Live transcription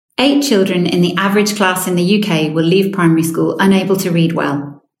8 children in the average class in the UK will leave primary school unable to read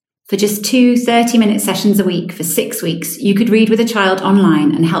well. For just 2 30-minute sessions a week for 6 weeks, you could read with a child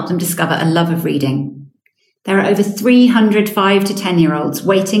online and help them discover a love of reading. There are over 300 5 to 10-year-olds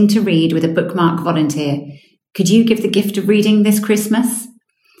waiting to read with a bookmark volunteer. Could you give the gift of reading this Christmas?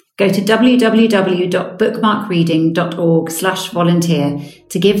 Go to www.bookmarkreading.org/volunteer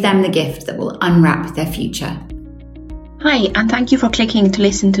to give them the gift that will unwrap their future. Hi, and thank you for clicking to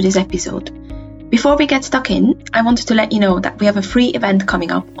listen to this episode. Before we get stuck in, I wanted to let you know that we have a free event coming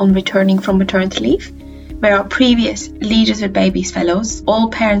up on returning from maternity leave, where our previous Leaders with Babies fellows,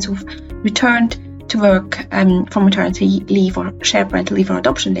 all parents who've returned to work from maternity leave or shared parental leave or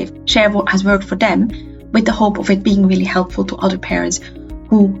adoption leave, share what has worked for them, with the hope of it being really helpful to other parents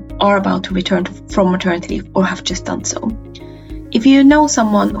who are about to return from maternity leave or have just done so. If you know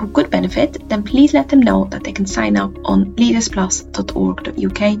someone who could benefit, then please let them know that they can sign up on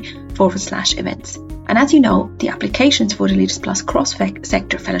leadersplus.org.uk/events. And as you know, the applications for the Leaders Plus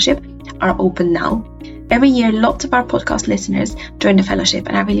cross-sector fellowship are open now. Every year, lots of our podcast listeners join the fellowship,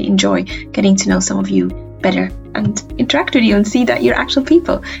 and I really enjoy getting to know some of you better and interact with you and see that you're actual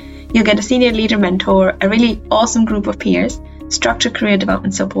people. You'll get a senior leader mentor, a really awesome group of peers, structured career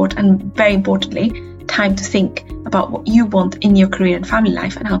development support, and very importantly, time to think about what you want in your career and family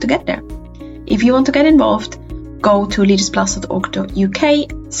life and how to get there. If you want to get involved, go to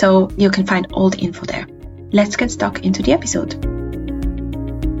leadersplus.org.uk so you can find all the info there. Let's get stuck into the episode.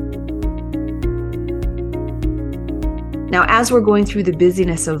 Now, as we're going through the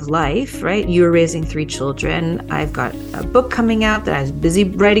busyness of life, right? You're raising 3 children. I've got a book coming out that I was busy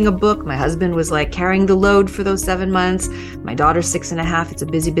writing a book. My husband was like carrying the load for those 7 months. My daughter's 6.5. It's a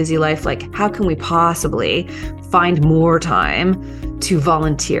busy, busy life. Like, how can we possibly find more time to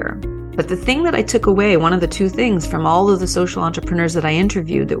volunteer? But the thing that I took away, one of the 2 things from all of the social entrepreneurs that I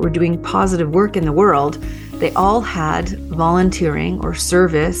interviewed that were doing positive work in the world, they all had volunteering or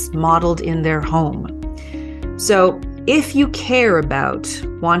service modeled in their home. So if you care about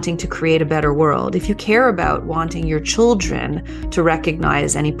wanting to create a better world, if you care about wanting your children to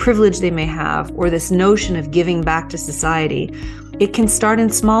recognize any privilege they may have, or this notion of giving back to society, it can start in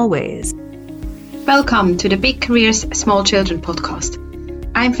small ways. Welcome to the Big Careers Small Children podcast.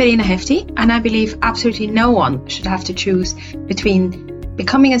 I'm Verena Hefti, and I believe absolutely no one should have to choose between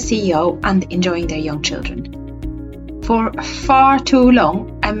becoming a CEO and enjoying their young children. For far too long,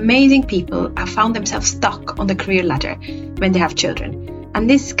 amazing people have found themselves stuck on the career ladder when they have children. And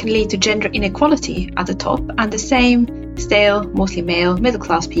this can lead to gender inequality at the top and the same stale, mostly male,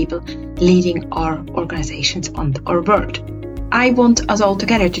 middle-class people leading our organisations and our world. I want us all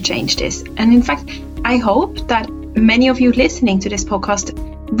together to change this. And in fact, I hope that many of you listening to this podcast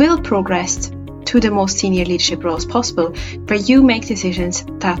will progress to the most senior leadership roles possible, where you make decisions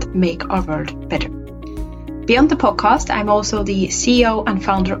that make our world better. Beyond the podcast, I'm also the CEO and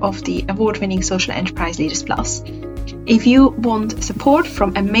founder of the award-winning social enterprise Leaders Plus. If you want support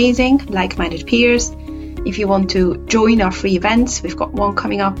from amazing, like-minded peers, if you want to join our free events, we've got one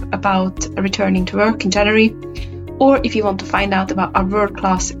coming up about returning to work in January, or if you want to find out about our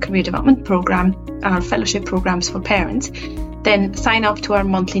world-class career development program, our fellowship programs for parents, then sign up to our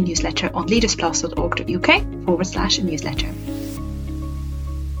monthly newsletter on leadersplus.org.uk/newsletter.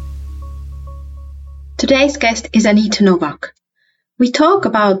 Today's guest is Anita Nowak. We talk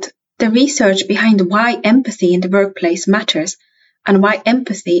about the research behind why empathy in the workplace matters and why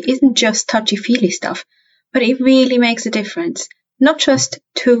empathy isn't just touchy-feely stuff, but it really makes a difference, not just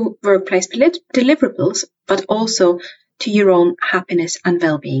to workplace deliverables, but also to your own happiness and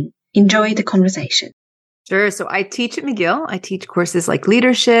well-being. Enjoy the conversation. Sure. So I teach at McGill. I teach courses like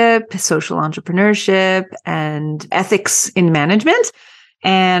leadership, social entrepreneurship, and ethics in management.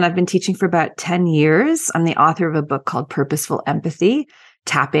 And I've been teaching for about 10 years. I'm the author of a book called Purposeful Empathy,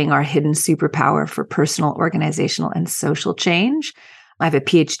 Tapping Our Hidden Superpower for Personal, Organizational, and Social Change. I have a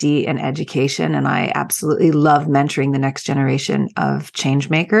PhD in education, and I absolutely love mentoring the next generation of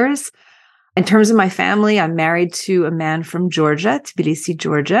change makers. In terms of my family, I'm married to a man from Georgia, Tbilisi,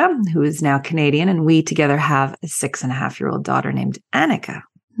 Georgia, who is now Canadian, and we together have a 6.5-year-old daughter named Anita.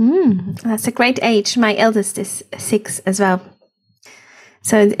 That's a great age. My eldest is 6 as well.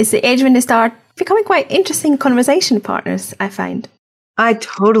 So it's the age when they start becoming quite interesting conversation partners, I find. I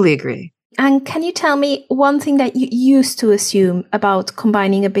totally agree. And can you tell me one thing that you used to assume about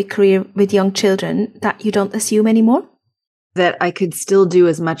combining a big career with young children that you don't assume anymore? That I could still do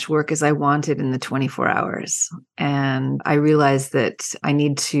as much work as I wanted in the 24 hours. And I realized that I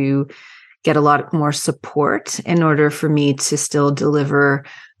need to get a lot more support in order for me to still deliver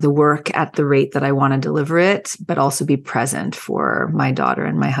the work at the rate that I want to deliver it, but also be present for my daughter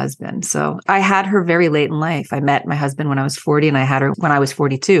and my husband. So I had her very late in life. I met my husband when I was 40 and I had her when I was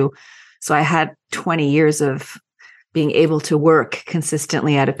 42. So I had 20 years of being able to work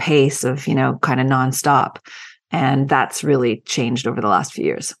consistently at a pace of, kind of nonstop. And that's really changed over the last few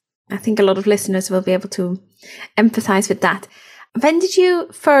years. I think a lot of listeners will be able to empathize with that. When did you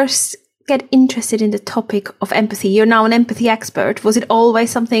first get interested in the topic of empathy? You're now an empathy expert. Was it always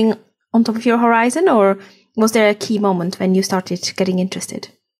something on top of your horizon, or was there a key moment when you started getting interested?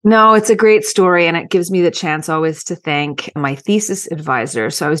 No, it's a great story, and it gives me the chance always to thank my thesis advisor.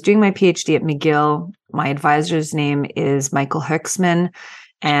 So I was doing my PhD at McGill. My advisor's name is Michael Höxman,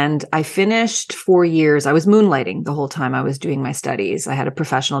 and I finished 4 years. I was moonlighting the whole time I was doing my studies. I had a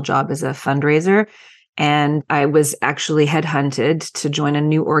professional job as a fundraiser, and I was actually headhunted to join a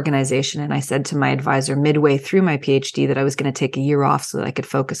new organization. And I said to my advisor midway through my PhD that I was going to take a year off so that I could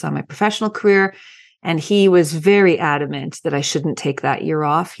focus on my professional career. And he was very adamant that I shouldn't take that year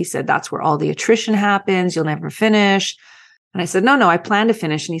off. He said, that's where all the attrition happens. You'll never finish. And I said, no, I plan to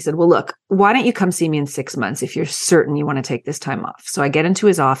finish. And he said, well, look, why don't you come see me in 6 months if you're certain you want to take this time off? So I get into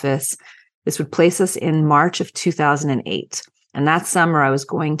his office. This would place us in March of 2008. And that summer, I was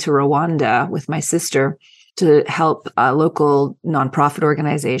going to Rwanda with my sister to help a local nonprofit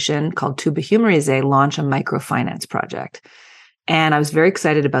organization called Tuba Humorize launch a microfinance project. And I was very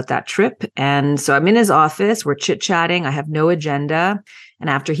excited about that trip. And so I'm in his office, we're chit-chatting, I have no agenda. And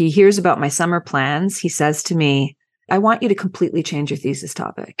after he hears about my summer plans, he says to me, I want you to completely change your thesis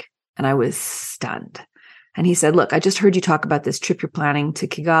topic. And I was stunned. And he said, look, I just heard you talk about this trip you're planning to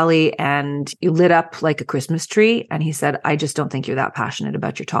Kigali and you lit up like a Christmas tree. And he said, I just don't think you're that passionate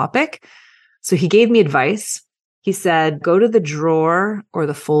about your topic. So he gave me advice. He said, go to the drawer or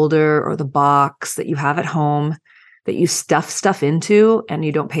the folder or the box that you have at home that you stuff stuff into and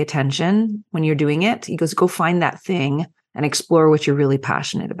you don't pay attention when you're doing it. He goes, go find that thing and explore what you're really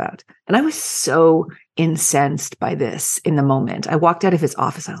passionate about. And I was so incensed by this in the moment. I walked out of his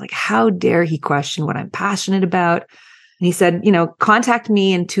office. I was like, how dare he question what I'm passionate about? And he said, contact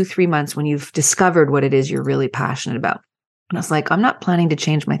me in 2-3 months when you've discovered what it is you're really passionate about. And I was like, I'm not planning to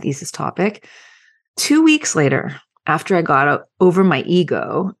change my thesis topic. 2 weeks later, after I got over my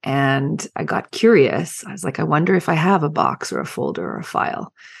ego and I got curious, I was like, I wonder if I have a box or a folder or a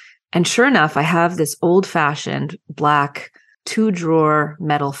file. And sure enough, I have this old-fashioned black 2-drawer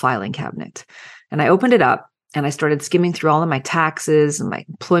metal filing cabinet. And I opened it up and I started skimming through all of my taxes and my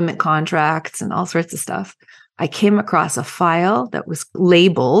employment contracts and all sorts of stuff. I came across a file that was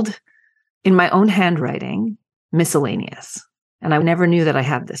labeled in my own handwriting, miscellaneous. And I never knew that I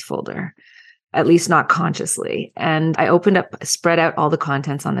had this folder, at least not consciously. And I opened up, spread out all the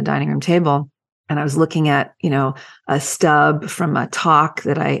contents on the dining room table. And I was looking at, a stub from a talk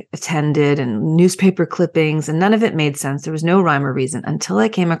that I attended and newspaper clippings, and none of it made sense. There was no rhyme or reason until I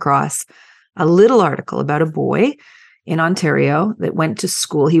came across a little article about a boy in Ontario that went to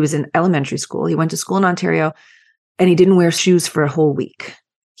school. He was in elementary school. He went to school in Ontario and he didn't wear shoes for a whole week.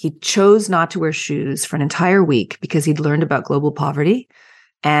 He chose not to wear shoes for an entire week because he'd learned about global poverty.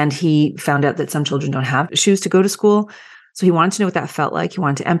 And he found out that some children don't have shoes to go to school. So he wanted to know what that felt like. He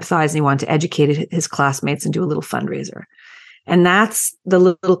wanted to empathize and he wanted to educate his classmates and do a little fundraiser. And that's the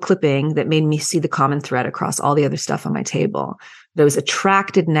little clipping that made me see the common thread across all the other stuff on my table. That I was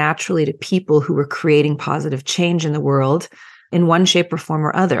attracted naturally to people who were creating positive change in the world in one shape or form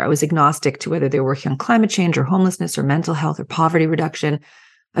or other. I was agnostic to whether they were working on climate change or homelessness or mental health or poverty reduction.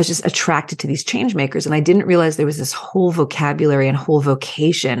 I was just attracted to these change makers. And I didn't realize there was this whole vocabulary and whole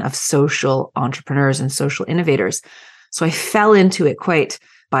vocation of social entrepreneurs and social innovators. So I fell into it quite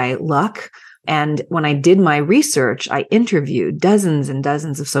by luck. And when I did my research, I interviewed dozens and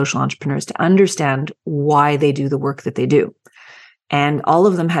dozens of social entrepreneurs to understand why they do the work that they do. And all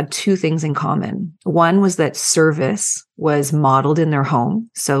of them had 2 things in common. One was that service was modeled in their home.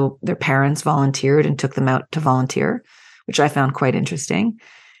 So their parents volunteered and took them out to volunteer, which I found quite interesting.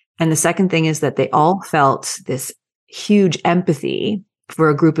 And the second thing is that they all felt this huge empathy for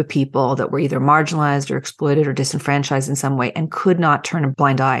a group of people that were either marginalized or exploited or disenfranchised in some way and could not turn a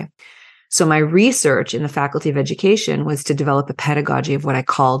blind eye. So my research in the Faculty of Education was to develop a pedagogy of what I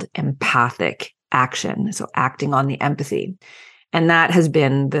called empathic action. So acting on the empathy. And that has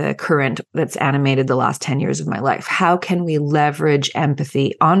been the current that's animated the last 10 years of my life. How can we leverage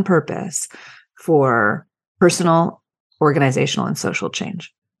empathy on purpose for personal, organizational, and social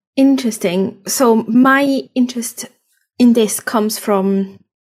change? Interesting. So my interest in this comes from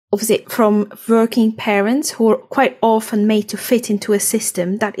obviously from working parents who are quite often made to fit into a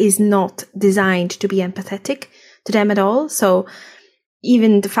system that is not designed to be empathetic to them at all. So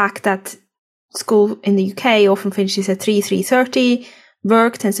even the fact that school in the UK often finishes at 3:30,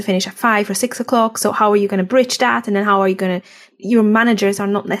 work tends to finish at 5 or 6 o'clock. So how are you going to bridge that? And then how are you going to, your managers are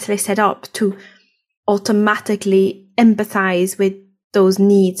not necessarily set up to automatically empathize with those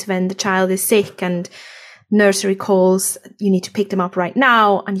needs when the child is sick and nursery calls, you need to pick them up right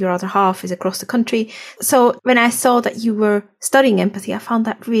now, and your other half is across the country. So when I saw that you were studying empathy, I found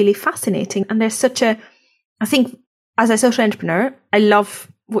that really fascinating. And there's such a, I think as a social entrepreneur, I love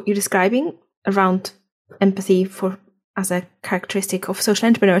what you're describing around empathy for as a characteristic of social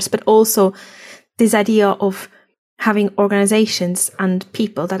entrepreneurs, but also this idea of having organizations and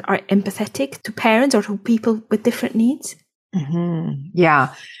people that are empathetic to parents or to people with different needs. Mm-hmm.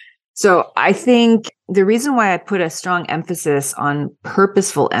 Yeah. So I think the reason why I put a strong emphasis on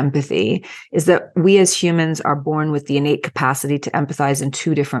purposeful empathy is that we as humans are born with the innate capacity to empathize in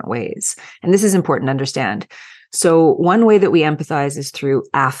two different ways. And this is important to understand. So one way that we empathize is through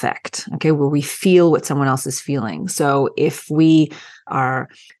affect, okay, where we feel what someone else is feeling. So if we are,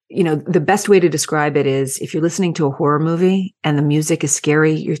 the best way to describe it is if you're listening to a horror movie and the music is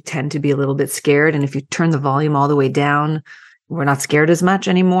scary, you tend to be a little bit scared. And if you turn the volume all the way down, we're not scared as much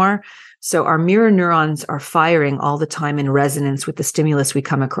anymore. So our mirror neurons are firing all the time in resonance with the stimulus we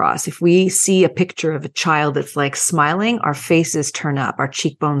come across. If we see a picture of a child that's like smiling, our faces turn up, our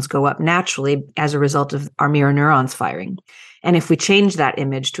cheekbones go up naturally as a result of our mirror neurons firing. And if we change that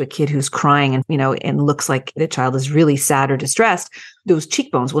image to a kid who's crying and, and looks like the child is really sad or distressed, those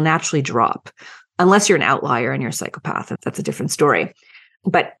cheekbones will naturally drop, unless you're an outlier and you're a psychopath. That's a different story.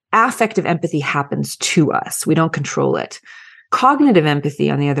 But affective empathy happens to us. We don't control it. Cognitive empathy,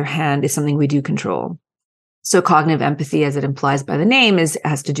 on the other hand, is something we do control. So cognitive empathy, as it implies by the name,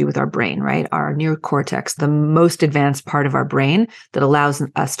 has to do with our brain, right? Our neocortex, the most advanced part of our brain that allows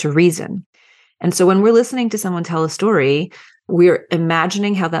us to reason. And so when we're listening to someone tell a story, we're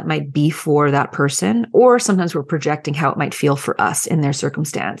imagining how that might be for that person, or sometimes we're projecting how it might feel for us in their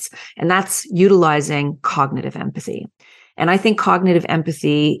circumstance. And that's utilizing cognitive empathy. And I think cognitive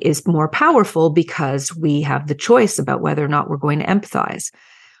empathy is more powerful because we have the choice about whether or not we're going to empathize.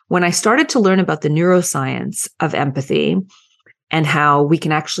 When I started to learn about the neuroscience of empathy and how we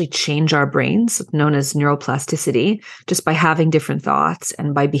can actually change our brains, known as neuroplasticity, just by having different thoughts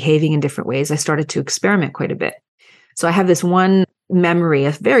and by behaving in different ways, I started to experiment quite a bit. So I have this one memory,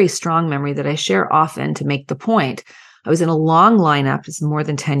 a very strong memory that I share often to make the point. I was in a long lineup, it's more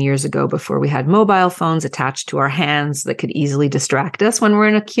than 10 years ago, before we had mobile phones attached to our hands that could easily distract us when we're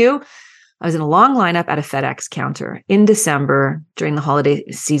in a queue. I was in a long lineup at a FedEx counter in December during the holiday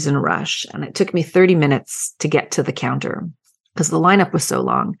season rush. And it took me 30 minutes to get to the counter because the lineup was so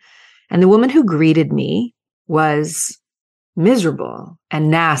long. And the woman who greeted me was miserable and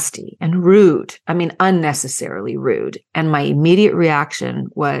nasty and rude. I mean, unnecessarily rude. And my immediate reaction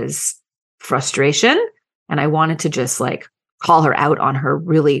was frustration. And I wanted to just call her out on her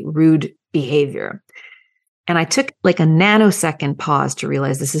really rude behavior. And I took a nanosecond pause to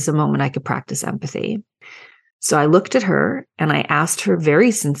realize this is a moment I could practice empathy. So I looked at her and I asked her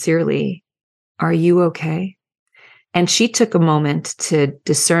very sincerely, "Are you okay?" And she took a moment to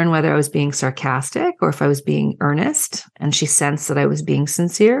discern whether I was being sarcastic or if I was being earnest. And she sensed that I was being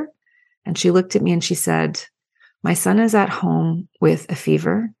sincere. And she looked at me and she said, "My son is at home with a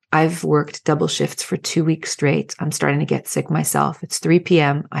fever. I've worked double shifts for 2 weeks straight. I'm starting to get sick myself. It's 3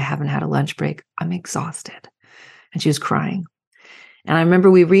 p.m. I haven't had a lunch break. I'm exhausted." And she was crying. And I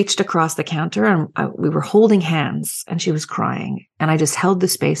remember we reached across the counter and we were holding hands and she was crying. And I just held the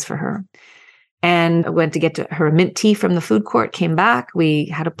space for her. And I went to get to her a mint tea from the food court, came back. We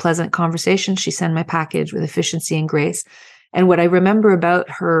had a pleasant conversation. She sent my package with efficiency and grace. And what I remember about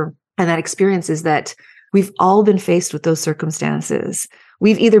her and that experience is that we've all been faced with those circumstances.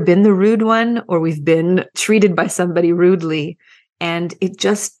 We've either been the rude one or we've been treated by somebody rudely. And it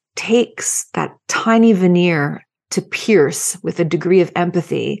just takes that tiny veneer to pierce with a degree of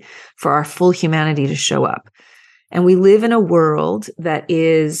empathy for our full humanity to show up. And we live in a world that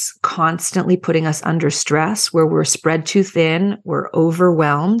is constantly putting us under stress, where we're spread too thin, we're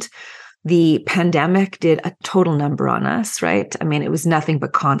overwhelmed. The pandemic did a total number on us, right? I mean, it was nothing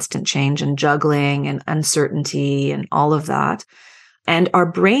but constant change and juggling and uncertainty and all of that. And our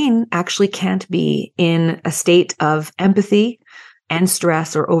brain actually can't be in a state of empathy and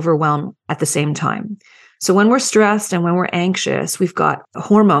stress or overwhelm at the same time. So when we're stressed and when we're anxious, we've got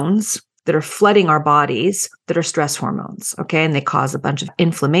hormones that are flooding our bodies that are stress hormones, okay? And they cause a bunch of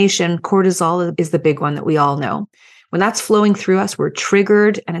inflammation. Cortisol is the big one that we all know. When that's flowing through us, we're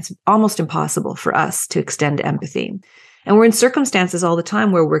triggered and it's almost impossible for us to extend empathy. And we're in circumstances all the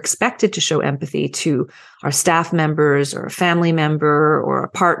time where we're expected to show empathy to our staff members or a family member or a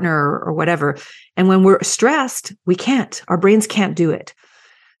partner or whatever. And when we're stressed, we can't. Our brains can't do it.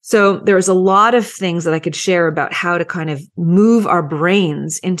 So there's a lot of things that I could share about how to kind of move our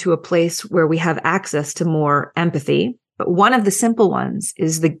brains into a place where we have access to more empathy. But one of the simple ones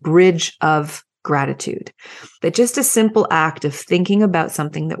is the bridge of gratitude. That just a simple act of thinking about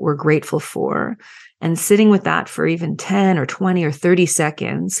something that we're grateful for and sitting with that for even 10 or 20 or 30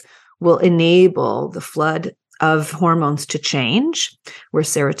 seconds will enable the flood of hormones to change, where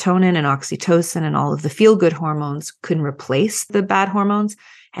serotonin and oxytocin and all of the feel-good hormones can replace the bad hormones.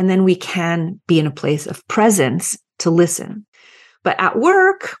 And then we can be in a place of presence to listen. But at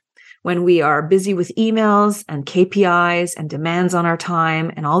work, when we are busy with emails and KPIs and demands on our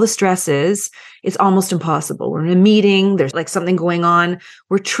time and all the stresses, it's almost impossible. We're in a meeting, there's like something going on,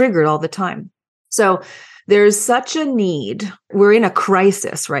 we're triggered all the time. So there's such a need. We're in a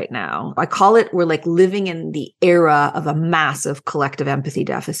crisis right now. I call it, we're like living in the era of a massive collective empathy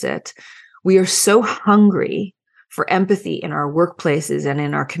deficit. We are so hungry for empathy in our workplaces and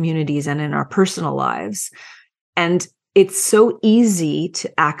in our communities and in our personal lives. And it's so easy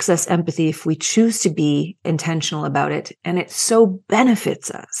to access empathy if we choose to be intentional about it. And it so benefits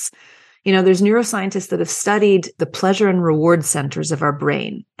us. You know, there's neuroscientists that have studied the pleasure and reward centers of our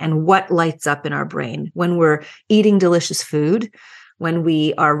brain and what lights up in our brain when we're eating delicious food, when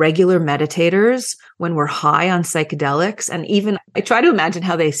we are regular meditators, when we're high on psychedelics. And even I try to imagine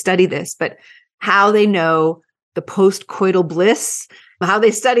how they study this, but how they know the post-coital bliss, how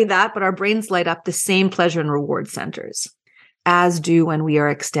they study that, but our brains light up the same pleasure and reward centers, as do when we are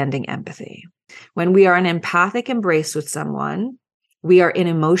extending empathy. When we are in empathic embrace with someone, we are in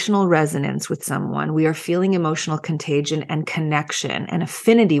emotional resonance with someone, we are feeling emotional contagion and connection and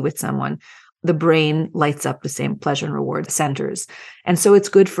affinity with someone, the brain lights up the same pleasure and reward centers. And so it's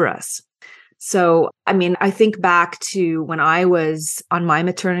good for us. So, I mean, I think back to when I was on my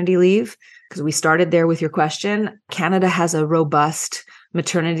maternity leave, because we started there with your question. Canada has a robust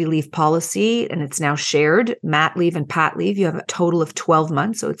maternity leave policy, and it's now shared, mat leave and pat leave. You have a total of 12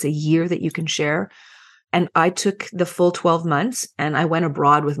 months, so it's a year that you can share. And I took the full 12 months and I went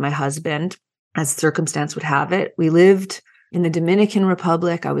abroad with my husband, as circumstance would have it. We lived in the Dominican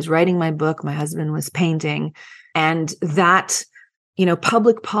Republic. I was writing my book. My husband was painting. And that, you know,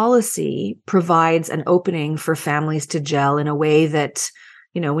 public policy provides an opening for families to gel in a way that,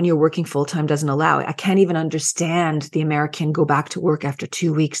 you know, when you're working full-time doesn't allow it. I can't even understand the American go back to work after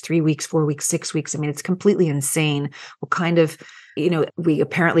 2 weeks, 3 weeks, 4 weeks, 6 weeks. I mean, it's completely insane. What kind of, you know, we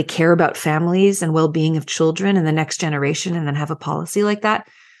apparently care about families and well-being of children and the next generation and then have a policy like that.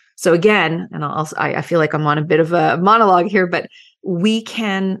 So again, and I feel like I'm on a bit of a monologue here, but we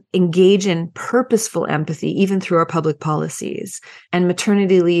can engage in purposeful empathy even through our public policies and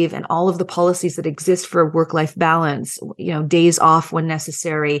maternity leave and all of the policies that exist for work-life balance, you know, days off when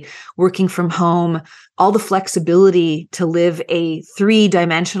necessary, working from home, all the flexibility to live a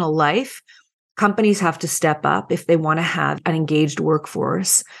 3-dimensional life. Companies have to step up if they want to have an engaged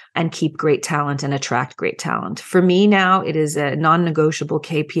workforce and keep great talent and attract great talent. For me now, it is a non-negotiable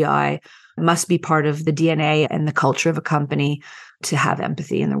KPI. It must be part of the DNA and the culture of a company to have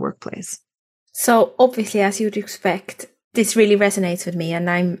empathy in the workplace. So obviously, as you'd expect, this really resonates with me and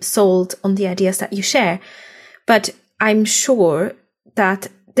I'm sold on the ideas that you share. But I'm sure that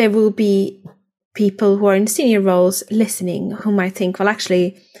there will be people who are in senior roles listening who might think, well,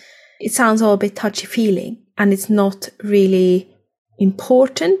 actually, it sounds all a bit touchy-feely and it's not really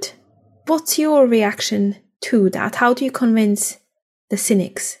important. What's your reaction to that? How do you convince the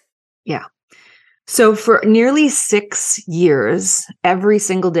cynics? Yeah. So for nearly 6 years, every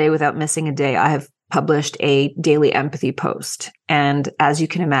single day without missing a day, I have published a daily empathy post. And as you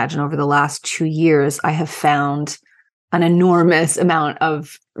can imagine, over the last 2 years, I have found an enormous amount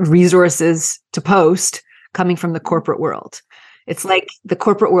of resources to post coming from the corporate world. It's like the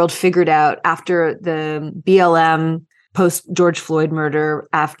corporate world figured out after the BLM, post George Floyd murder,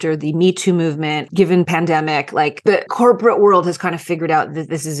 after the Me Too movement, given pandemic, like the corporate world has kind of figured out that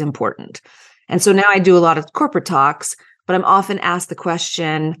this is important. And so now I do a lot of corporate talks, but I'm often asked the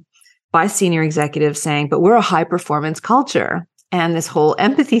question by senior executives saying, but we're a high performance culture. And this whole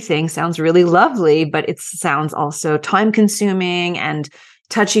empathy thing sounds really lovely, but it sounds also time consuming and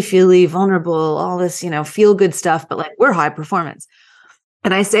touchy-feely, vulnerable, all this, you know, feel good stuff, but like we're high performance.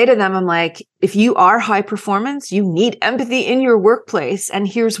 And I say to them, I'm like, if you are high performance, you need empathy in your workplace. And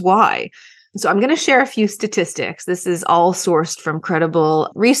here's why. So I'm going to share a few statistics. This is all sourced from credible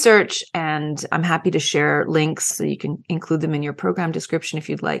research, and I'm happy to share links so you can include them in your program description if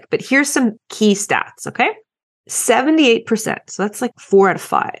you'd like. But here's some key stats, okay? 78%, so that's like 4 out of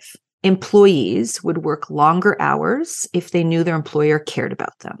 5, employees would work longer hours if they knew their employer cared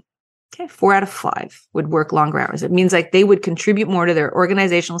about them. Okay, 4 out of 5 would work longer hours. It means like they would contribute more to their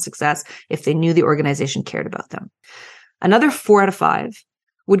organizational success if they knew the organization cared about them. Another 4 out of 5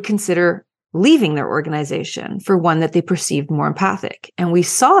 would consider leaving their organization for one that they perceived more empathic. And we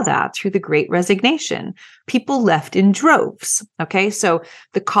saw that through the Great Resignation. People left in droves. Okay, so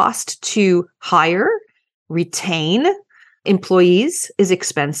the cost to hire, retain employees is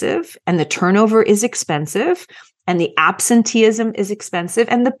expensive, and the turnover is expensive, and the absenteeism is expensive,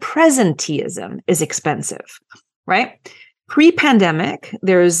 and the presenteeism is expensive, right? Pre-pandemic,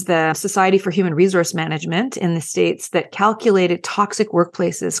 there's the Society for Human Resource Management in the States that calculated toxic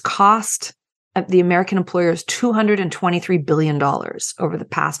workplaces cost the American employers $223 billion over the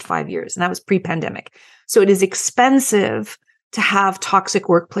past 5 years. And that was pre-pandemic. So it is expensive to have toxic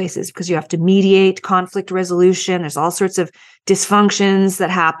workplaces because you have to mediate conflict resolution. There's all sorts of dysfunctions that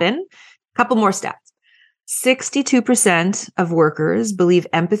happen. A couple more stats. 62% of workers believe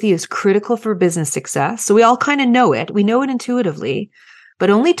empathy is critical for business success. So we all kind of know it. We know it intuitively, but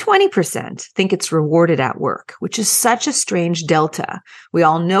only 20% think it's rewarded at work, which is such a strange delta. We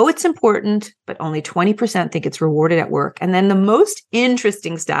all know it's important, but only 20% think it's rewarded at work. And then the most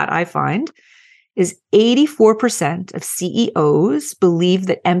interesting stat I find is 84% of CEOs believe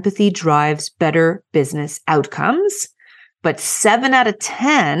that empathy drives better business outcomes, but 7 out of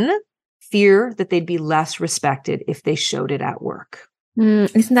 10 fear that they'd be less respected if they showed it at work.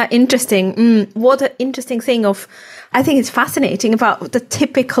 Isn't that interesting? What an interesting thing I think it's fascinating about the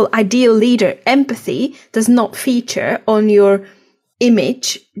typical ideal leader. Empathy does not feature on your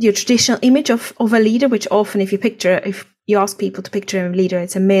image, your traditional image of a leader, which often if you ask people to picture a leader,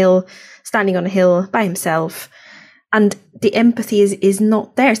 it's a male standing on a hill by himself. And the empathy is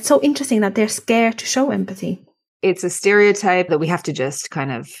not there. It's so interesting that they're scared to show empathy. It's a stereotype that we have to just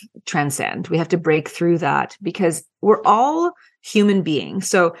kind of transcend. We have to break through that because we're all human beings.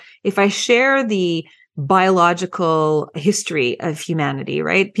 So if I share the biological history of humanity,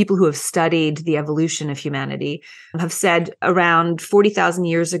 right? People who have studied the evolution of humanity have said around 40,000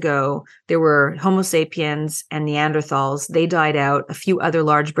 years ago, there were Homo sapiens and Neanderthals. They died out. A few other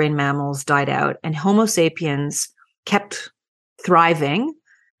large brain mammals died out, and Homo sapiens kept thriving.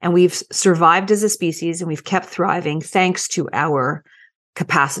 And we've survived as a species and we've kept thriving thanks to our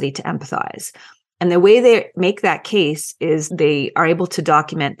capacity to empathize. And the way they make that case is they are able to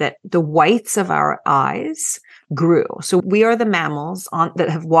document that the whites of our eyes grew. So we are the mammals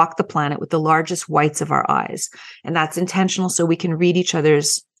that have walked the planet with the largest whites of our eyes. And that's intentional so we can read each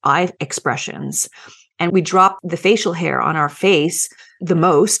other's eye expressions. And we dropped the facial hair on our face the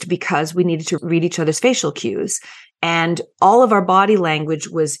most because we needed to read each other's facial cues. And all of our body language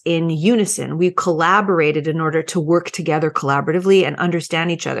was in unison. We collaborated in order to work together collaboratively and understand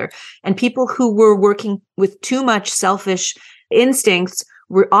each other. And people who were working with too much selfish instincts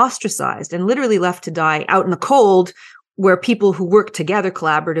were ostracized and literally left to die out in the cold, where people who worked together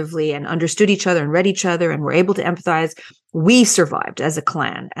collaboratively and understood each other and read each other and were able to empathize, we survived as a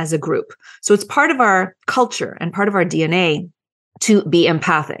clan, as a group. So it's part of our culture and part of our DNA to be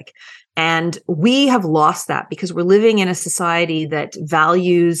empathic. And we have lost that because we're living in a society that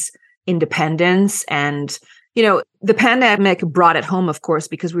values independence. And, the pandemic brought it home, of course,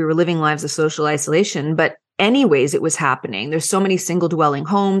 because we were living lives of social isolation. But anyways, it was happening. There's so many single dwelling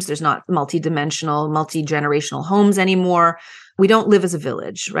homes. There's not multi-dimensional, multi-generational homes anymore. We don't live as a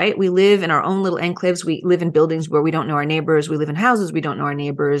village, right? We live in our own little enclaves. We live in buildings where we don't know our neighbors. We live in houses we don't know our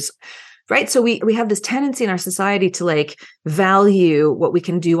neighbors. Right. So we have this tendency in our society to value what we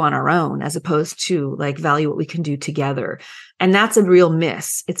can do on our own as opposed to value what we can do together. And that's a real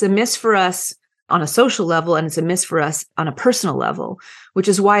miss. It's a miss for us on a social level, and it's a miss for us on a personal level, which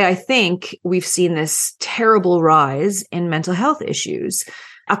is why I think we've seen this terrible rise in mental health issues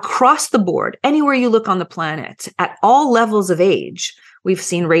across the board. Anywhere you look on the planet, at all levels of age, we've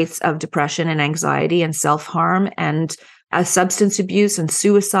seen rates of depression and anxiety and self-harm and substance abuse and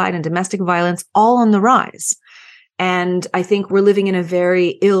suicide and domestic violence all on the rise. And I think we're living in a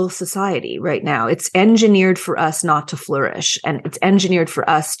very ill society right now. It's engineered for us not to flourish, and it's engineered for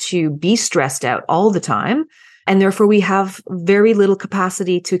us to be stressed out all the time. And therefore we have very little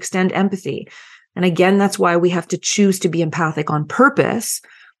capacity to extend empathy. And again, that's why we have to choose to be empathic on purpose.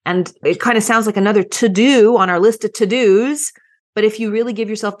 And it kind of sounds like another to-do on our list of to-dos. But if you really give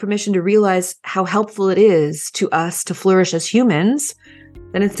yourself permission to realize how helpful it is to us to flourish as humans,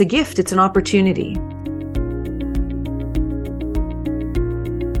 then it's a gift, it's an opportunity.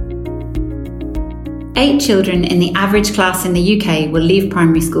 Eight children in the average class in the UK will leave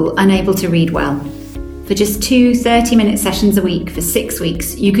primary school unable to read well. For just 2 30-minute sessions a week for 6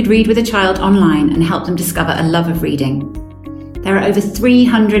 weeks, you could read with a child online and help them discover a love of reading. There are over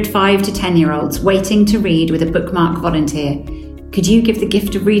 300 5 to 10-year-olds waiting to read with a bookmark volunteer. Could you give the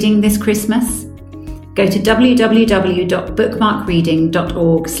gift of reading this Christmas? Go to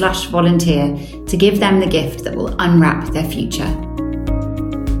www.bookmarkreading.org/volunteer to give them the gift that will unwrap their future.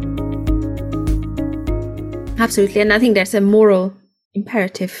 Absolutely. And I think there's a moral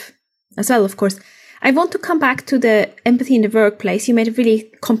imperative as well, of course. I want to come back to the empathy in the workplace. You made a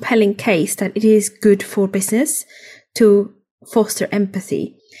really compelling case that it is good for business to foster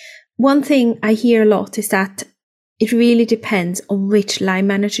empathy. One thing I hear a lot is that it really depends on which line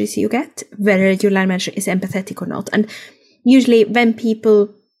managers you get, whether your line manager is empathetic or not. And usually when people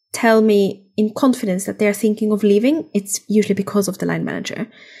tell me in confidence that they're thinking of leaving, it's usually because of the line manager.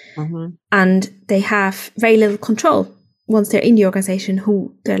 Mm-hmm. And they have very little control once they're in the organization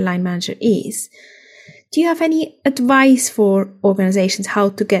who their line manager is. Do you have any advice for organizations how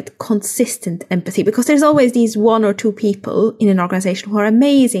to get consistent empathy? Because there's always these 1 or 2 people in an organization who are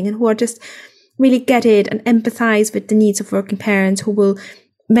amazing and who are just really get it and empathize with the needs of working parents, who will,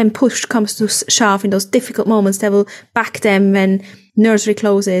 when push comes to shove in those difficult moments, they will back them when nursery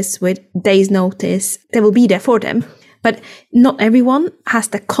closes with days notice. They will be there for them. But not everyone has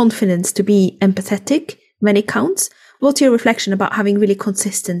the confidence to be empathetic when it counts. What's your reflection about having really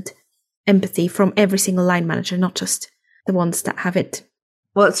consistent empathy from every single line manager, not just the ones that have it?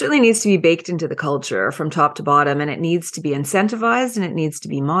 Well, it certainly needs to be baked into the culture from top to bottom, and it needs to be incentivized, and it needs to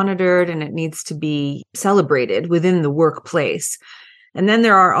be monitored, and it needs to be celebrated within the workplace. And then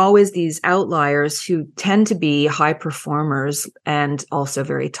there are always these outliers who tend to be high performers and also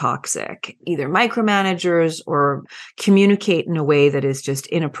very toxic, either micromanagers or communicate in a way that is just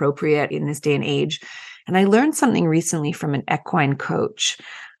inappropriate in this day and age. And I learned something recently from an equine coach.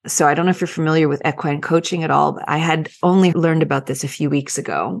 So I don't know if you're familiar with equine coaching at all, but I had only learned about this a few weeks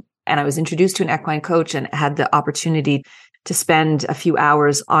ago. And I was introduced to an equine coach and had the opportunity to spend a few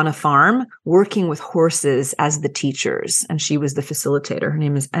hours on a farm working with horses as the teachers. And she was the facilitator. Her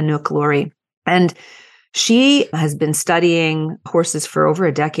name is Anita. And she has been studying horses for over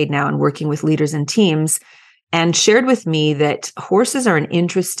a decade now and working with leaders and teams, and shared with me that horses are an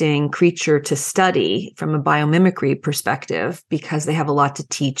interesting creature to study from a biomimicry perspective because they have a lot to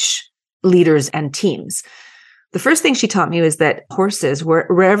teach leaders and teams. The first thing she taught me was that horses,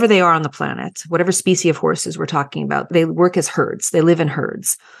 wherever they are on the planet, whatever species of horses we're talking about, they work as herds. They live in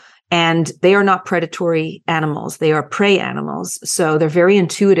herds. And they are not predatory animals. They are prey animals. So they're very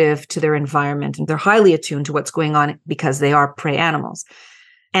intuitive to their environment, and they're highly attuned to what's going on because they are prey animals.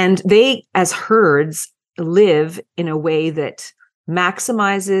 And they, as herds, live in a way that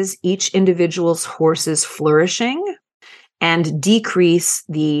maximizes each individual's horse's flourishing and decrease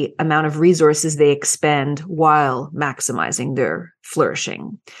the amount of resources they expend while maximizing their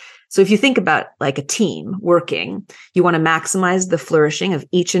flourishing. So if you think about like a team working, you want to maximize the flourishing of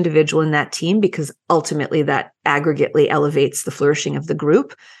each individual in that team because ultimately that aggregately elevates the flourishing of the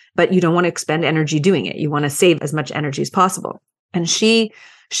group, but you don't want to expend energy doing it. You want to save as much energy as possible. And she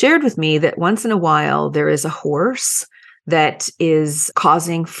shared with me that once in a while there is a horse that is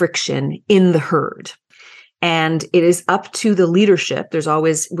causing friction in the herd. And it is up to the leadership. There's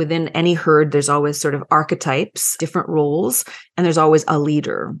always, within any herd, there's always sort of archetypes, different roles, and there's always a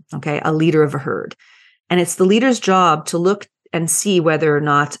leader, okay, a leader of a herd. And it's the leader's job to look and see whether or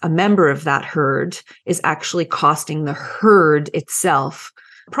not a member of that herd is actually costing the herd itself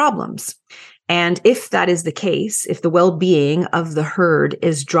problems. And if that is the case, if the well-being of the herd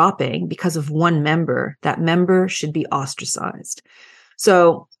is dropping because of one member, that member should be ostracized.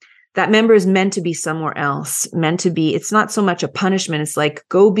 So that member is meant to be somewhere else, meant to be, it's not so much a punishment. It's like,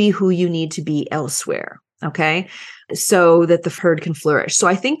 go be who you need to be elsewhere. Okay. So that the herd can flourish. So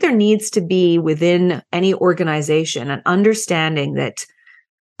I think there needs to be within any organization an understanding that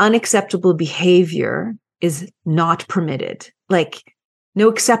unacceptable behavior is not permitted. Like no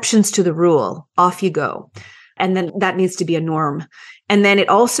exceptions to the rule. Off you go. And then that needs to be a norm. And then it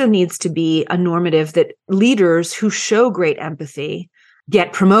also needs to be a normative that leaders who show great empathy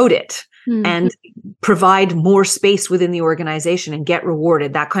get promoted and provide more space within the organization and get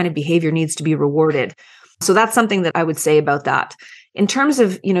rewarded. That kind of behavior needs to be rewarded. So that's something that I would say about that. In terms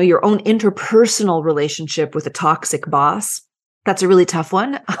of, your own interpersonal relationship with a toxic boss, That's a really tough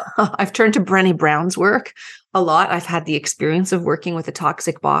one. I've turned to Brené Brown's work a lot. I've had the experience of working with a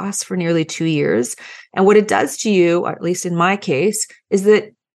toxic boss for nearly 2 years. And what it does to you, or at least in my case, is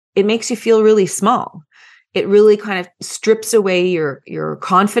that it makes you feel really small. It really kind of strips away your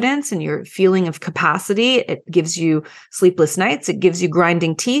confidence and your feeling of capacity. It gives you sleepless nights. It gives you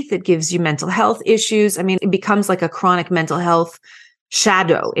grinding teeth. It gives you mental health issues. I mean, it becomes like a chronic mental health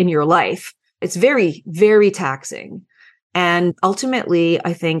shadow in your life. It's very, very taxing. And ultimately,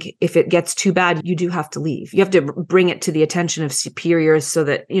 I think if it gets too bad, you do have to leave. You have to bring it to the attention of superiors so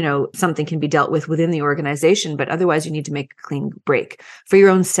that, something can be dealt with within the organization. But otherwise, you need to make a clean break for your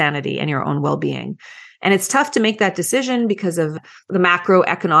own sanity and your own well-being. And it's tough to make that decision because of the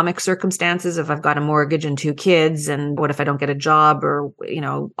macroeconomic circumstances of I've got a mortgage and 2 kids, and what if I don't get a job, or,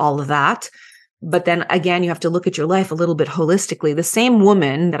 all of that. But then again, you have to look at your life a little bit holistically. The same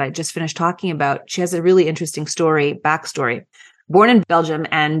woman that I just finished talking about, she has a really interesting backstory. Born in Belgium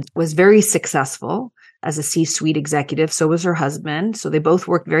and was very successful as a C-suite executive. So was her husband. So they both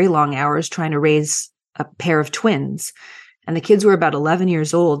worked very long hours trying to raise a pair of twins. And the kids were about 11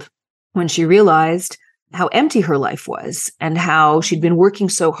 years old when she realized how empty her life was and how she'd been working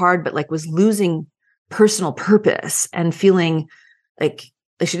so hard, but was losing personal purpose and feeling like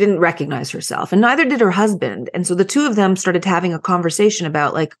she didn't recognize herself, and neither did her husband. And so the two of them started having a conversation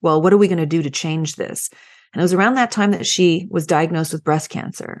about well, what are we going to do to change this? And it was around that time that she was diagnosed with breast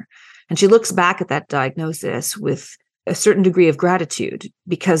cancer. And she looks back at that diagnosis with a certain degree of gratitude,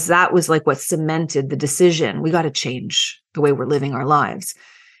 because that was what cemented the decision. We got to change the way we're living our lives.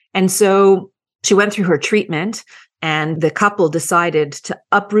 And so she went through her treatment, and the couple decided to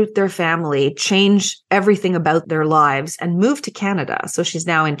uproot their family, change everything about their lives, and move to Canada. So she's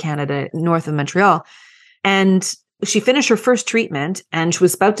now in Canada, north of Montreal. And she finished her first treatment, and she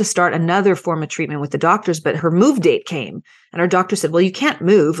was about to start another form of treatment with the doctors, but her move date came. And her doctor said, well, you can't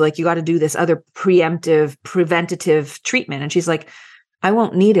move. You got to do this other preventative treatment. And she's like, I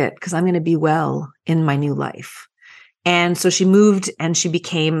won't need it because I'm going to be well in my new life. And so she moved, and she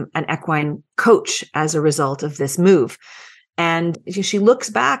became an equine coach as a result of this move. And she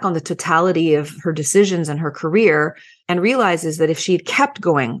looks back on the totality of her decisions and her career and realizes that if she had kept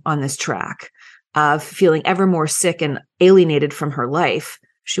going on this track of feeling ever more sick and alienated from her life,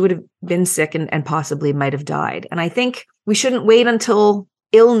 she would have been sick and possibly might have died. And I think we shouldn't wait until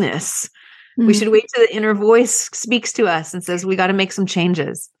illness. We should wait till the inner voice speaks to us and says, we got to make some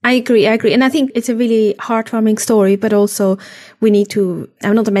changes. I agree. And I think it's a really heartwarming story, but also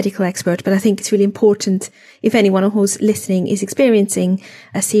I'm not a medical expert, but I think it's really important if anyone who's listening is experiencing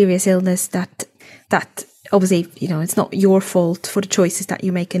a serious illness that obviously, it's not your fault for the choices that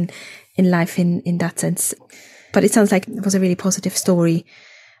you make in life in that sense. But it sounds like it was a really positive story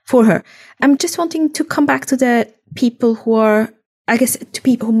for her. I'm just wanting to come back to the people to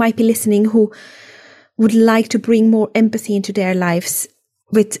people who might be listening who would like to bring more empathy into their lives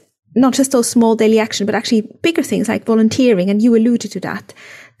with not just those small daily actions, but actually bigger things like volunteering. And you alluded to that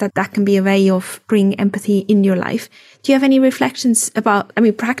can be a way of bringing empathy in your life. Do you have any reflections about,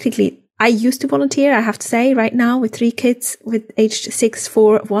 practically, I used to volunteer, I have to say, right now with 3 kids with aged 6,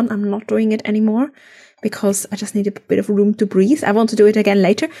 4, 1. I'm not doing it anymore because I just need a bit of room to breathe. I want to do it again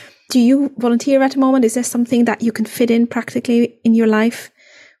later. Do you volunteer at the moment? Is there something that you can fit in practically in your life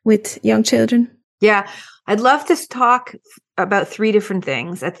with young children? Yeah, I'd love to talk about 3 different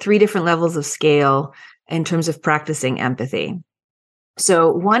things at 3 different levels of scale in terms of practicing empathy.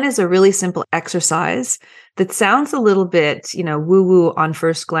 So one is a really simple exercise that sounds a little bit, woo-woo on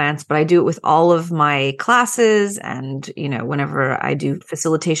first glance, but I do it with all of my classes and, whenever I do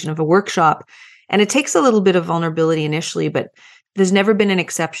facilitation of a workshop. And it takes a little bit of vulnerability initially, but there's never been an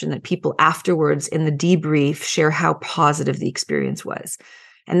exception that people afterwards in the debrief share how positive the experience was.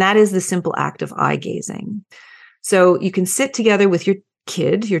 And that is the simple act of eye gazing. So you can sit together with your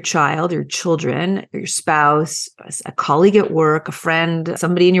kid, your child, your children, your spouse, a colleague at work, a friend,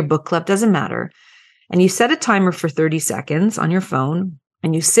 somebody in your book club, doesn't matter. And you set a timer for 30 seconds on your phone,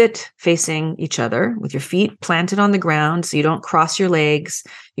 and you sit facing each other with your feet planted on the ground so you don't cross your legs.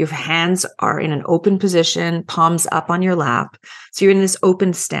 Your hands are in an open position, palms up on your lap. So you're in this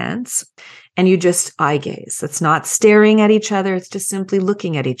open stance, and you just eye gaze. It's not staring at each other. It's just simply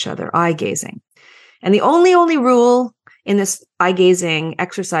looking at each other, eye gazing. And the only rule in this eye gazing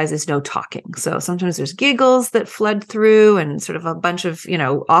exercise is no talking. So sometimes there's giggles that flood through and sort of a bunch of,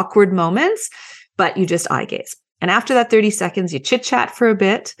 awkward moments, but you just eye gaze. And after that 30 seconds, you chit chat for a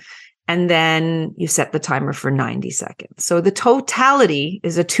bit, and then you set the timer for 90 seconds. So the totality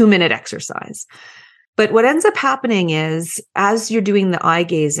is a 2-minute exercise. But what ends up happening is, as you're doing the eye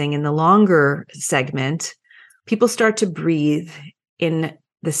gazing in the longer segment, people start to breathe in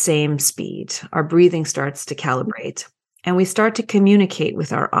the same speed. Our breathing starts to calibrate, and we start to communicate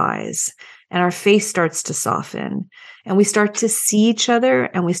with our eyes, and our face starts to soften, and we start to see each other,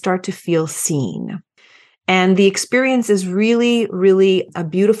 and we start to feel seen. And the experience is really, really a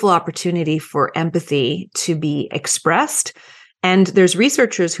beautiful opportunity for empathy to be expressed. And there's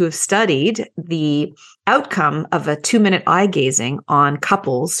researchers who have studied the outcome of a 2-minute eye gazing on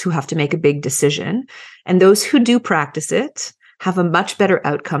couples who have to make a big decision. And those who do practice it have a much better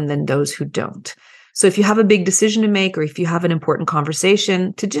outcome than those who don't. So if you have a big decision to make, or if you have an important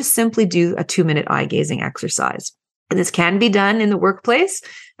conversation, to just simply do a 2-minute eye gazing exercise. And this can be done in the workplace,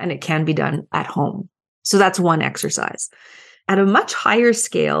 and it can be done at home. So that's one exercise. At a much higher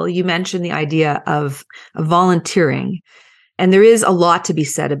scale, you mentioned the idea of volunteering. And there is a lot to be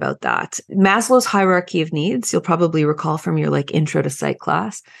said about that. Maslow's hierarchy of needs, you'll probably recall from your intro to psych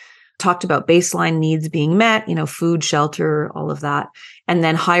class, talked about baseline needs being met, food, shelter, all of that. And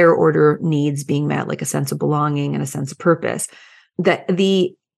then higher order needs being met, like a sense of belonging and a sense of purpose. That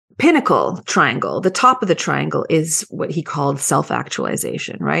the pinnacle triangle, the top of the triangle, is what he called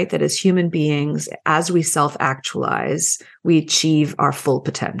self-actualization, right? That as human beings, as we self-actualize, we achieve our full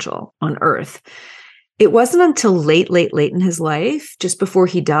potential on Earth. It wasn't until late in his life, just before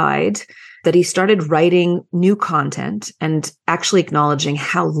he died, that he started writing new content and actually acknowledging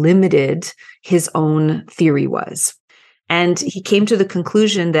how limited his own theory was. And he came to the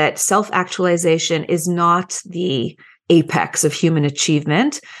conclusion that self-actualization is not the apex of human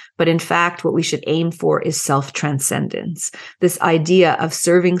achievement, but in fact, what we should aim for is self-transcendence, this idea of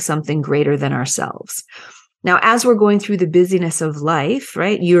serving something greater than ourselves. Now, as we're going through the busyness of life,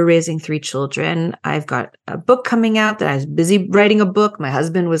 right? You're raising 3 children. I've got a book coming out that I was busy writing a book. My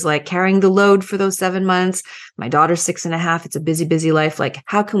husband was carrying the load for those 7 months. My daughter's 6.5. It's a busy life.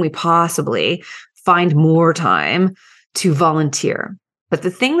 How can we possibly find more time to volunteer? But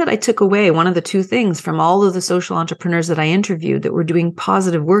the thing that I took away, one of the 2 things from all of the social entrepreneurs that I interviewed that were doing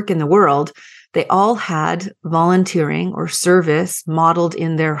positive work in the world, they all had volunteering or service modeled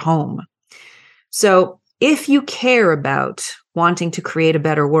in their home. So if you care about wanting to create a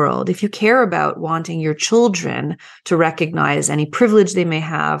better world, if you care about wanting your children to recognize any privilege they may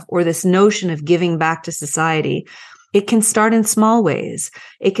have, or this notion of giving back to society, it can start in small ways.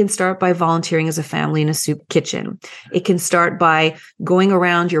 It can start by volunteering as a family in a soup kitchen. It can start by going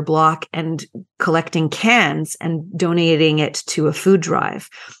around your block and collecting cans and donating it to a food drive.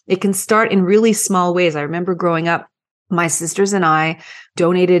 It can start in really small ways. I remember growing up, my sisters and I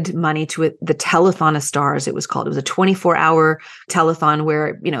donated money to the Telethon of Stars, it was called. It was a 24-hour telethon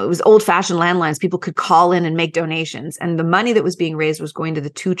where, it was old-fashioned landlines. People could call in and make donations. And the money that was being raised was going to the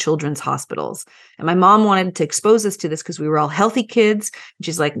 2 children's hospitals. And my mom wanted to expose us to this because we were all healthy kids. And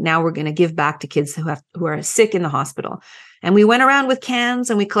she's like, now we're going to give back to kids who are sick in the hospital. And we went around with cans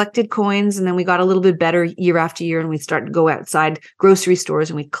and we collected coins, and then we got a little bit better year after year, and we started to go outside grocery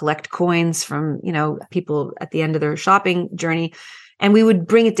stores and we collect coins from, people at the end of their shopping journey. And we would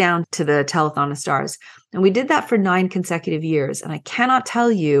bring it down to the Telethon of Stars. And we did that for 9 consecutive years. And I cannot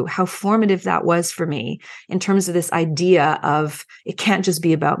tell you how formative that was for me in terms of this idea of it can't just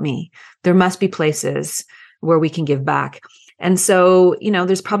be about me. There must be places where we can give back. And so,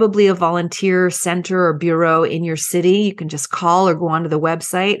 there's probably a volunteer center or bureau in your city. You can just call or go onto the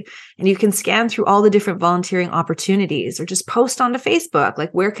website, and you can scan through all the different volunteering opportunities, or just post onto Facebook,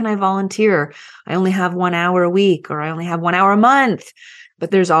 where can I volunteer? I only have 1 hour a week, or I only have 1 hour a month. But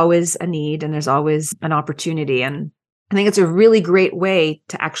there's always a need, and there's always an opportunity. And I think it's a really great way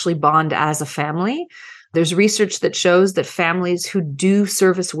to actually bond as a family. There's research that shows that families who do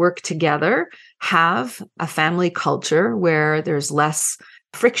service work together have a family culture where there's less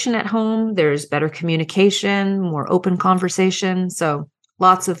friction at home, there's better communication, more open conversation. So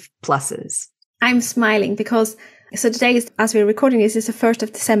lots of pluses. I'm smiling because today, as we're recording this, is the 1st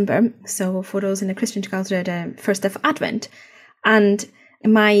of December. So for those in the Christian culture, the 1st of Advent. And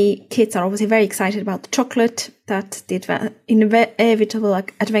my kids are obviously very excited about the chocolate that the inevitable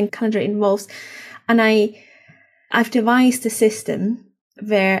Advent calendar involves. And I've devised a system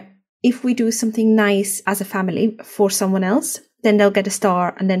where if we do something nice as a family for someone else, then they'll get a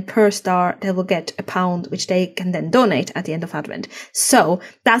star, and then per star, they will get £1, which they can then donate at the end of Advent. So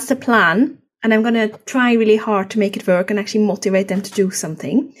that's the plan. And I'm going to try really hard to make it work and actually motivate them to do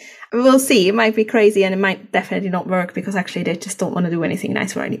something. We'll see. It might be crazy, and it might definitely not work because actually they just don't want to do anything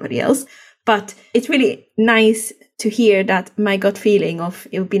nice for anybody else. But it's really nice to hear that my gut feeling of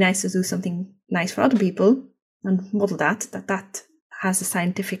it would be nice to do something nice for other people and model that has a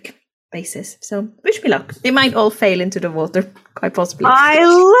scientific basis. So wish me luck. They might all fail into the water, quite possibly. I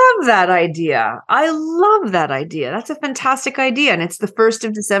love that idea. That's a fantastic idea. And it's the 1st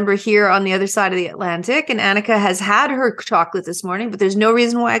of December here on the other side of the Atlantic. And Annika has had her chocolate this morning, but there's no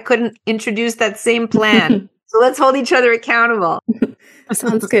reason why I couldn't introduce that same plan. So let's hold each other accountable.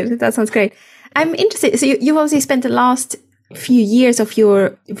 Sounds good. That sounds great. I'm interested. So you've obviously spent the last few years of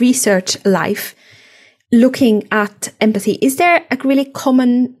your research life looking at empathy. Is there a really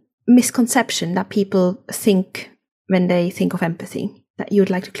common misconception that people think when they think of empathy that you would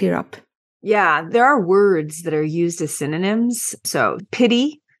like to clear up? Yeah, there are words that are used as synonyms. So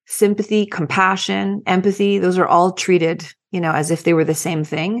pity, sympathy, compassion, empathy, those are all treated, as if they were the same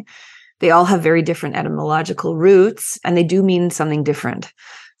thing. They all have very different etymological roots, and they do mean something different.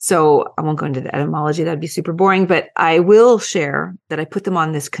 So I won't go into the etymology, that'd be super boring, but I will share that I put them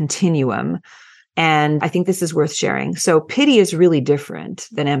on this continuum. And I think this is worth sharing. So pity is really different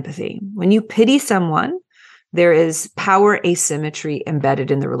than empathy. When you pity someone, there is power asymmetry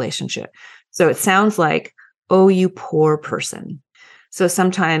embedded in the relationship. So it sounds like, oh, you poor person. So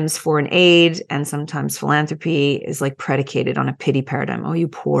sometimes foreign aid and sometimes philanthropy is like predicated on a pity paradigm. Oh, you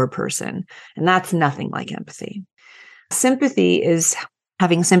poor person. And that's nothing like empathy. Sympathy is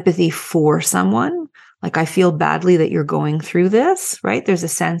having sympathy for someone. Like, I feel badly that you're going through this, right? There's a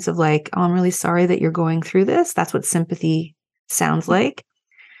sense of like, oh, I'm really sorry that you're going through this. That's what sympathy sounds like.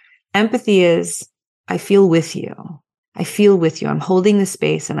 Empathy is, I feel with you. I feel with you. I'm holding the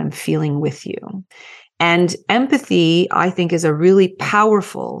space and I'm feeling with you. And empathy, I think, is a really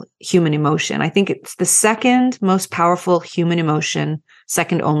powerful human emotion. I think it's the second most powerful human emotion,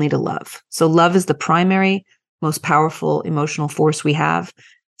 second only to love. So love is the primary, most powerful emotional force we have.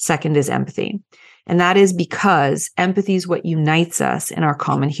 Second is empathy. And that is because empathy is what unites us in our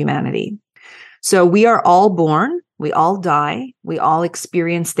common humanity. So we are all born, we all die, we all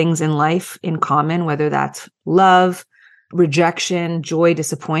experience things in life in common, whether that's love, rejection, joy,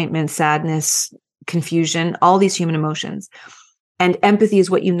 disappointment, sadness, confusion, all these human emotions. And empathy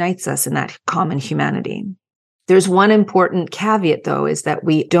is what unites us in that common humanity. There's one important caveat, though, is that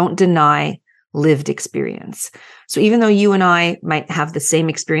we don't deny lived experience. So even though you and I might have the same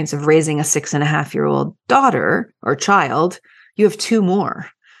experience of raising a 6.5-year-old daughter or child, you have 2 more.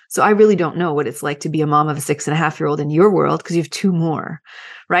 So I really don't know what it's like to be a mom of a 6.5-year-old in your world because you have 2 more,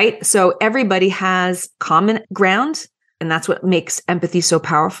 right? So everybody has common ground, and that's what makes empathy so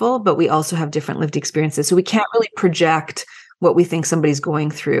powerful, but we also have different lived experiences. So we can't really project what we think somebody's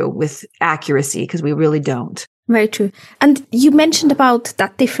going through with accuracy because we really don't. Very true. And you mentioned about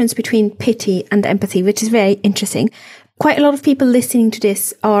that difference between pity and empathy, which is very interesting. Quite a lot of people listening to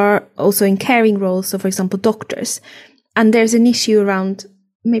this are also in caring roles. So, for example, doctors. And there's an issue around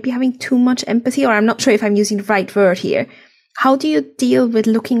maybe having too much empathy, or I'm not sure if I'm using the right word here. How do you deal with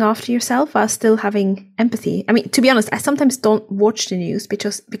looking after yourself while still having empathy? I mean, to be honest, I sometimes don't watch the news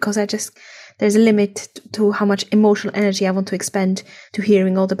because there's a limit to how much emotional energy I want to expend to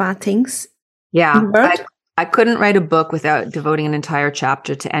hearing all the bad things. Yeah. I couldn't write a book without devoting an entire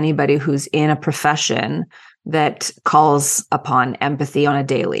chapter to anybody who's in a profession that calls upon empathy on a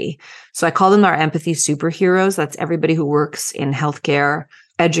daily. So I call them our empathy superheroes. That's everybody who works in healthcare,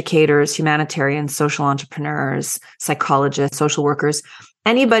 educators, humanitarians, social entrepreneurs, psychologists, social workers.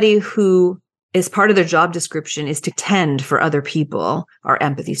 Anybody who is part of their job description is to tend for other people are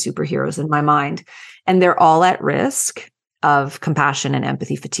empathy superheroes in my mind. And they're all at risk of compassion and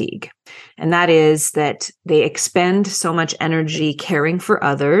empathy fatigue. And that is that they expend so much energy caring for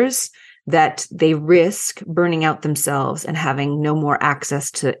others that they risk burning out themselves and having no more access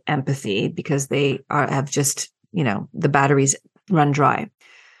to empathy because they have just, the batteries run dry.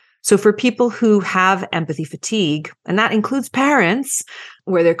 So for people who have empathy fatigue, and that includes parents,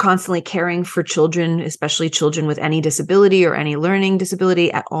 where they're constantly caring for children, especially children with any disability or any learning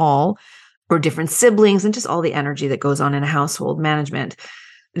disability at all, or different siblings, and just all the energy that goes on in a household management,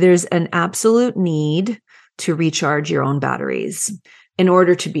 there's an absolute need to recharge your own batteries in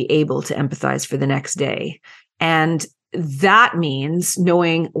order to be able to empathize for the next day. And that means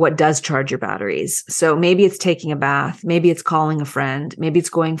knowing what does charge your batteries. So maybe it's taking a bath, maybe it's calling a friend, maybe it's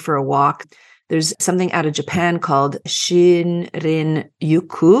going for a walk. There's something out of Japan called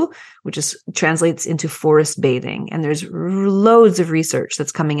Shinrin-yuku, which translates into forest bathing. And there's loads of research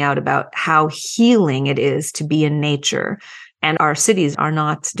that's coming out about how healing it is to be in nature. And our cities are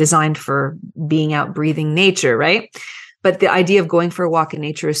not designed for being out breathing nature, right? But the idea of going for a walk in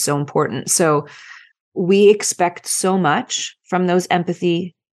nature is so important. So we expect so much from those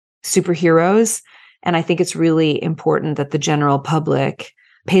empathy superheroes. And I think it's really important that the general public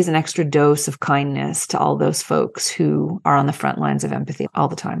pays an extra dose of kindness to all those folks who are on the front lines of empathy all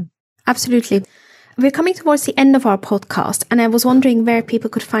the time. Absolutely. We're coming towards the end of our podcast, and I was wondering where people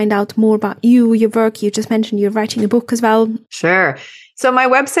could find out more about you, your work. You just mentioned you're writing a book as well. Sure. So my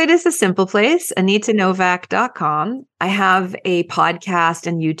website is a simple place, AnitaNowak.com. I have a podcast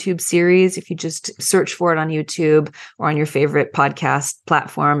and YouTube series. If you just search for it on YouTube or on your favorite podcast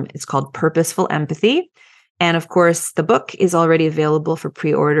platform, it's called Purposeful Empathy. And of course, the book is already available for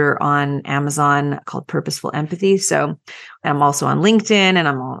pre-order on Amazon called Purposeful Empathy. So I'm also on LinkedIn and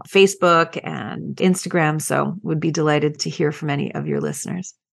I'm on Facebook and Instagram. So would be delighted to hear from any of your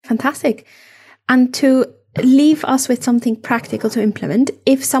listeners. Fantastic. And to leave us with something practical to implement,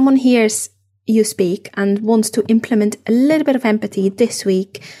 if someone hears you speak and wants to implement a little bit of empathy this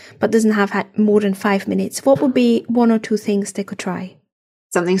week, but doesn't have had more than 5 minutes, what would be 1 or 2 things they could try?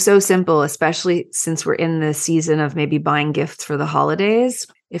 Something so simple, especially since we're in the season of maybe buying gifts for the holidays.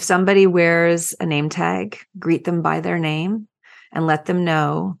 If somebody wears a name tag, greet them by their name and let them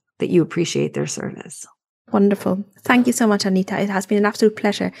know that you appreciate their service. Wonderful. Thank you so much, Anita. It has been an absolute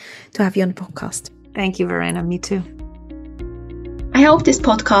pleasure to have you on the podcast. Thank you, Verena. Me too. I hope this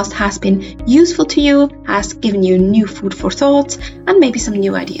podcast has been useful to you, has given you new food for thought and maybe some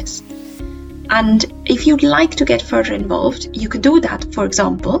new ideas. And if you'd like to get further involved, you could do that, for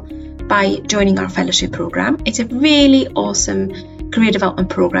example, by joining our fellowship program. It's a really awesome career development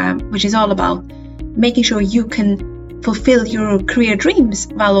program, which is all about making sure you can fulfill your career dreams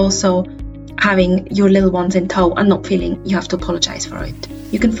while also having your little ones in tow and not feeling you have to apologise for it.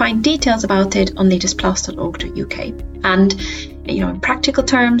 You can find details about it on latestplus.org.uk. And, in practical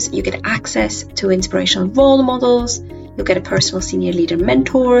terms, you get access to inspirational role models, you'll get a personal senior leader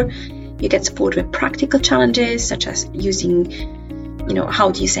mentor, you get support with practical challenges such as using, how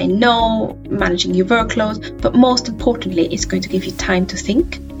do you say no, managing your workload, but most importantly, it's going to give you time to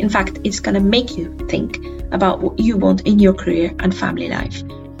think. In fact, it's going to make you think about what you want in your career and family life.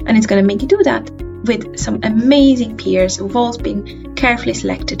 And it's going to make you do that with some amazing peers who've all been carefully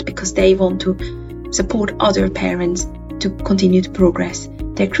selected because they want to support other parents to continue to progress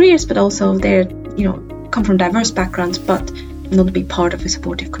their careers, but also they're, come from diverse backgrounds, but not be part of a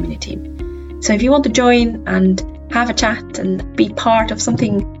supportive community. So if you want to join and have a chat and be part of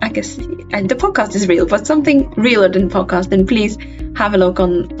something, I guess, and the podcast is real, but something realer than podcast, then please have a look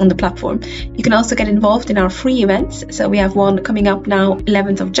on the platform. You can also get involved in our free events. So we have one coming up now,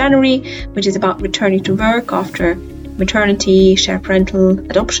 11th of January, which is about returning to work after maternity, shared parental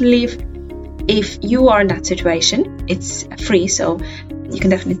adoption leave. If you are in that situation, it's free, so you can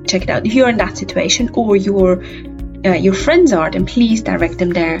definitely check it out. If you're in that situation or your friends are, then please direct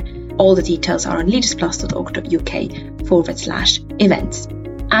them there. All the details are on leadersplus.org.uk/events.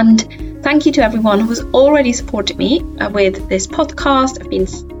 And thank you to everyone who's already supported me with this podcast. I've been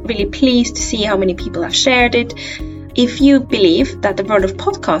really pleased to see how many people have shared it. If you believe that the world of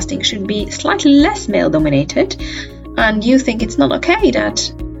podcasting should be slightly less male-dominated, and you think it's not okay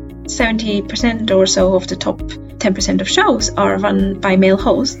that 70% or so of the top 10% of shows are run by male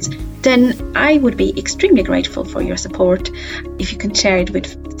hosts, then I would be extremely grateful for your support. If you can share it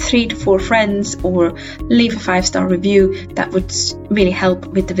with 3 to 4 friends or leave a 5-star review, that would really help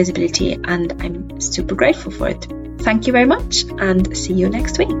with the visibility, and I'm super grateful for it. Thank you very much and see you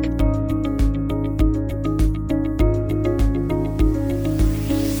next week.